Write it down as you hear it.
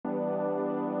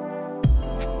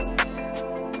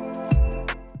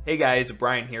Hey guys,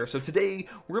 Brian here. So today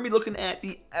we're gonna be looking at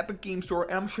the Epic Game Store,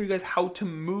 and I'm gonna show you guys how to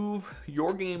move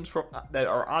your games from that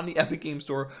are on the Epic Game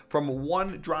Store from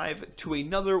one drive to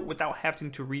another without having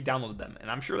to re-download them.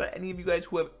 And I'm sure that any of you guys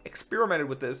who have experimented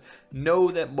with this know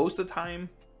that most of the time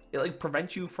it like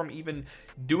prevents you from even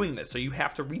doing this. So you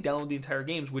have to re-download the entire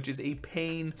games, which is a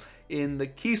pain in the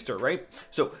keister, right?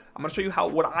 So I'm gonna show you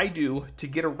what I do to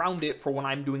get around it for when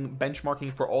I'm doing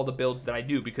benchmarking for all the builds that I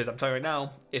do, because I'm telling you right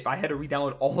now, if I had to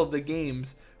re-download all of the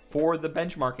games for the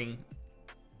benchmarking,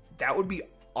 that would be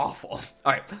awful.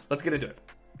 All right, let's get into it.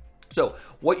 So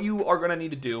what you are going to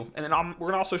need to do, and then we're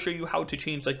going to also show you how to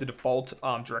change like the default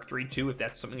directory too, if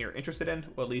that's something you're interested in.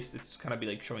 Well, at least it's kind of be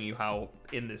like showing you how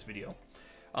in this video.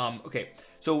 Okay,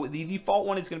 so the default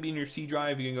one is going to be in your C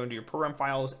drive. You're going to go into your program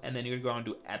files, and then you're going to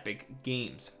go on to Epic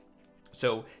Games.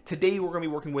 So today we're going to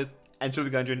be working with Enter the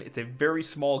Gungeon. It's a very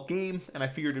small game, and I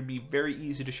figured it'd be very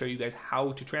easy to show you guys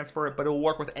how to transfer it, but it'll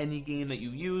work with any game that you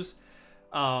use.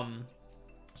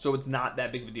 So it's not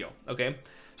that big of a deal, okay?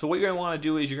 So what you're going to want to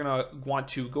do is you're going to want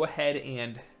to go ahead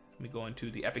and let me go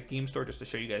into the Epic Game Store just to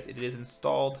show you guys it is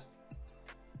installed.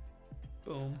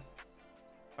 Boom.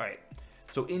 All right.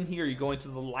 So in here, you go into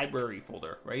the library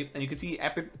folder, right? And you can see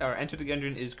Enter the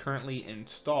Gungeon is currently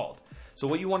installed. So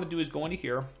what you want to do is go into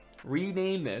here,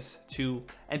 rename this to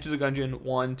Enter the Gungeon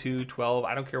 1, 2, 12.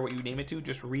 I don't care what you name it to.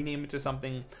 Just rename it to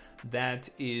something that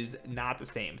is not the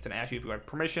same. It's going to ask you if you have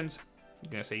permissions.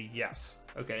 You're going to say yes.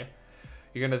 Okay.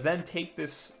 You're going to then take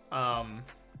this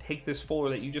folder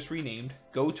that you just renamed,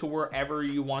 go to wherever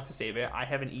you want to save it. I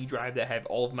have an E drive that have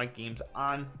all of my games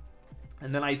on.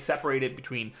 And then I separate it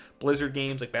between Blizzard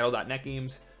games like Battle.net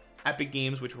games, Epic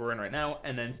Games, which we're in right now,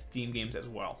 and then Steam games as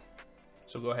well.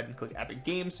 So go ahead and click Epic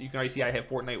Games. You can already see I have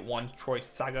Fortnite 1, Troy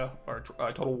Saga, or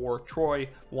Total War Troy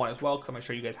 1 as well, because I'm going to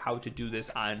show you guys how to do this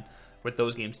with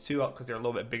those games too, because they're a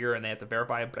little bit bigger and they have to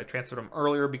verify, but I transferred them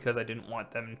earlier because I didn't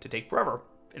want them to take forever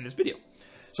in this video.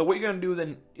 So what you're going to do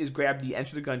then is grab the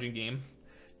Enter the Gungeon game,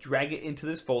 drag it into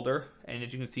this folder, and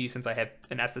as you can see, since I have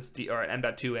an SSD or an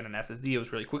M.2 and an SSD, it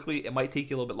was really quickly. It might take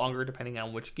you a little bit longer depending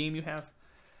on which game you have.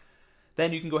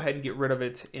 Then you can go ahead and get rid of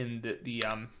it in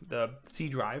the C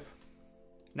drive.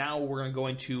 Now we're going to go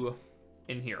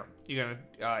in here. You're going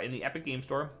to in the Epic Game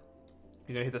Store,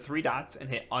 you're going to hit the three dots and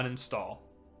hit uninstall.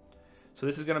 So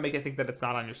this is going to make it think that it's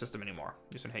not on your system anymore.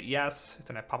 You're just going to hit yes. It's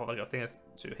going to pop up like a thing.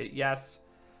 So hit yes,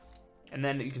 and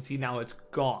then you can see now it's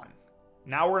gone.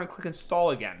 Now we're going to click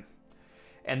install again.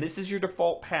 And this is your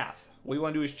default path. What you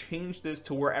want to do is change this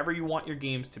to wherever you want your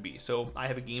games to be. So I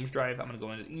have a games drive. I'm going to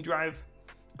go into E drive,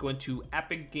 go into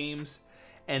Epic Games,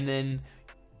 and then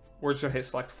we're just going to hit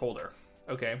select folder.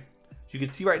 Okay. So you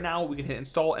can see right now we can hit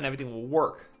install and everything will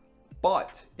work.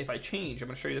 But if I change, I'm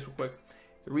going to show you this real quick.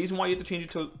 The reason why you have to change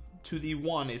it to the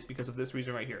 1 is because of this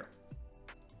reason right here.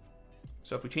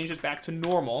 So if we change this back to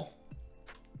normal,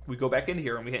 we go back in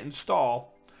here and we hit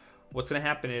install. What's going to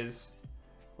happen is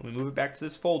when we move it back to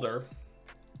this folder,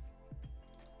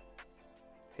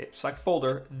 hit select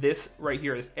folder, this right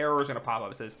here, this error is going to pop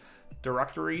up. It says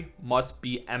directory must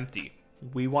be empty.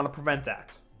 We want to prevent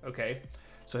that. Okay,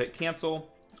 so hit cancel.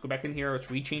 Let's go back in here. Let's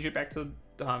rechange it back to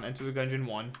Enter the Gungeon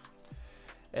 1,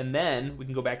 and then we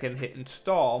can go back and hit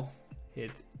install.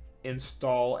 Hit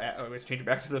install. Let's change it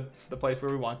back to the place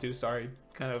where we want to. Sorry,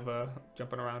 kind of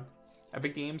jumping around.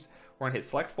 Epic Games. We're gonna hit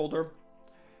select folder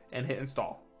and hit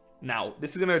install. Now,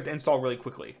 this is going to install really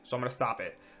quickly, so I'm going to stop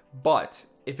it. But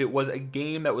if it was a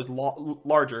game that was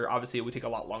larger, obviously it would take a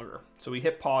lot longer. So we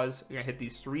hit pause, you're going to hit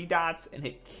these three dots and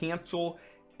hit cancel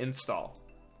install.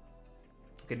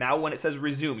 Okay, now when it says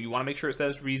resume, you want to make sure it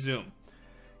says resume.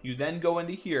 You then go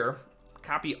into here,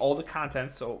 copy all the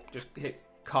contents, so just hit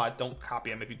cut, don't copy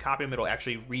them. If you copy them, it'll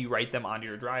actually rewrite them onto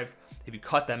your drive. If you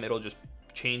cut them, it'll just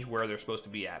change where they're supposed to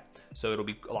be at. So it'll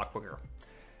be a lot quicker.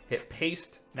 Hit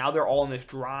paste. Now they're all in this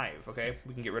drive, okay?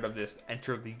 We can get rid of this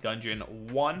Enter the Gungeon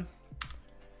 1.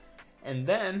 And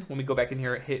then when we go back in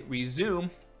here, hit resume,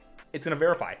 it's going to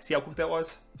verify. See how quick that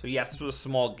was? So yes, this was a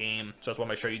small game. So that's why I'm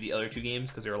going to show you the other two games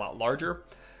because they're a lot larger.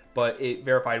 But it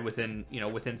verified within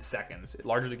seconds. The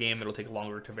larger the game, it'll take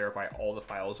longer to verify all the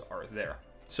files are there.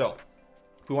 So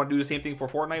if we want to do the same thing for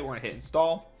Fortnite, we're going to hit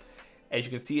install. As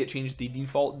you can see, it changed the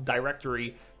default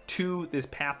directory to this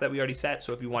path that we already set.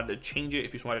 So if you wanted to change it,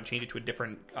 if you just wanted to change it to a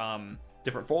different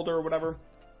folder or whatever,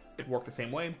 it worked the same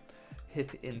way.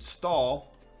 Hit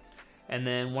install, and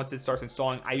then once it starts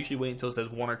installing, I usually wait until it says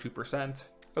 1 or 2%.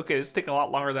 Okay, this is taking a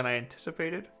lot longer than I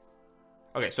anticipated.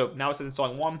 Okay, so now it says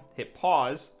installing 1. Hit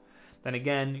pause. Then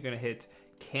again, you're gonna hit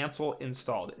cancel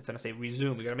installed. It's gonna say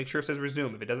resume. You gotta make sure it says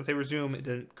resume. If it doesn't say resume, it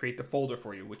doesn't create the folder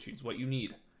for you, which is what you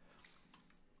need.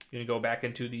 You're gonna go back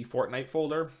into the Fortnite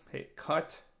folder, hit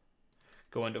cut,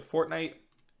 go into Fortnite,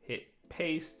 hit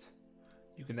paste.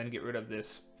 You can then get rid of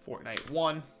this Fortnite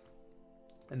 1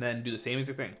 and then do the same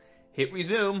exact thing. Hit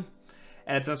resume,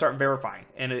 and it's gonna start verifying.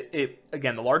 And it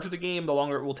again, the larger the game, the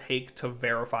longer it will take to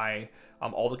verify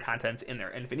all the contents in there.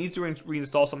 And if it needs to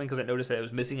reinstall something because it noticed that it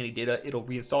was missing any data, it'll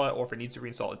reinstall it. Or if it needs to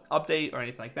reinstall an update or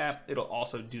anything like that, it'll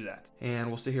also do that. And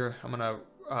we'll sit here. I'm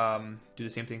gonna do the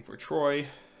same thing for Troy,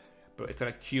 but it's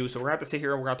gonna queue. So we're gonna have to sit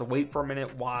here. We're gonna have to wait for a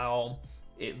minute while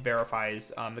it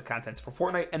verifies the contents for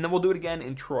Fortnite, and then we'll do it again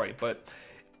in Troy. But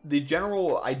the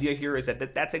general idea here is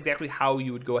that that's exactly how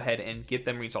you would go ahead and get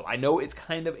them reinstalled. I know it's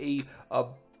kind of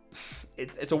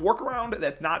it's a workaround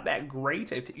that's not that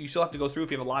great. You still have to go through,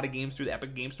 if you have a lot of games through the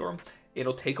Epic Game Store,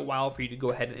 it'll take a while for you to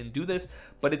go ahead and do this,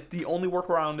 but it's the only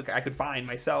workaround that I could find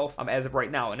myself as of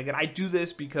right now. And again, I do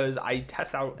this because I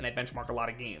test out and I benchmark a lot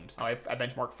of games. I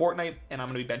benchmark Fortnite, and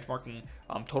I'm going to be benchmarking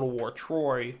Total War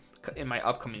Troy in my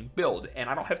upcoming build, and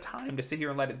I don't have time to sit here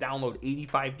and let it download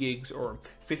 85 gigs or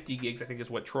 50 gigs, I think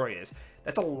is what Troy is.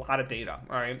 That's a lot of data,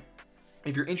 all right?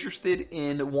 If you're interested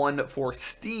in one for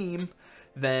Steam,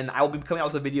 then I will be coming out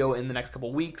with a video in the next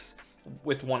couple weeks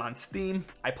with one on Steam.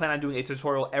 I plan on doing a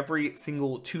tutorial every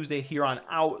single Tuesday here on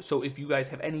out. So if you guys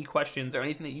have any questions or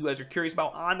anything that you guys are curious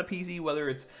about on the PC, whether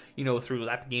it's, you know, through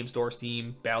the Epic Game Store,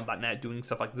 Steam, Battle.net, doing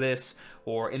stuff like this,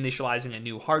 or initializing a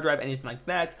new hard drive, anything like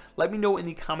that, let me know in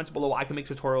the comments below. I can make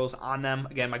tutorials on them.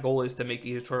 Again, my goal is to make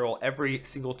a tutorial every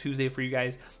single Tuesday for you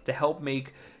guys to help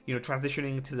make, you know,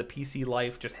 transitioning to the PC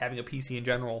life, just having a PC in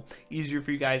general, easier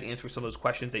for you guys, answer some of those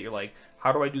questions that you're like,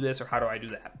 how do I do this or how do I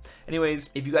do that? Anyways,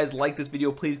 if you guys like this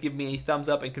video, please give me a thumbs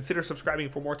up and consider subscribing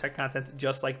for more tech content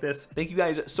just like this. Thank you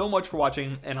guys so much for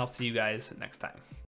watching, and I'll see you guys next time.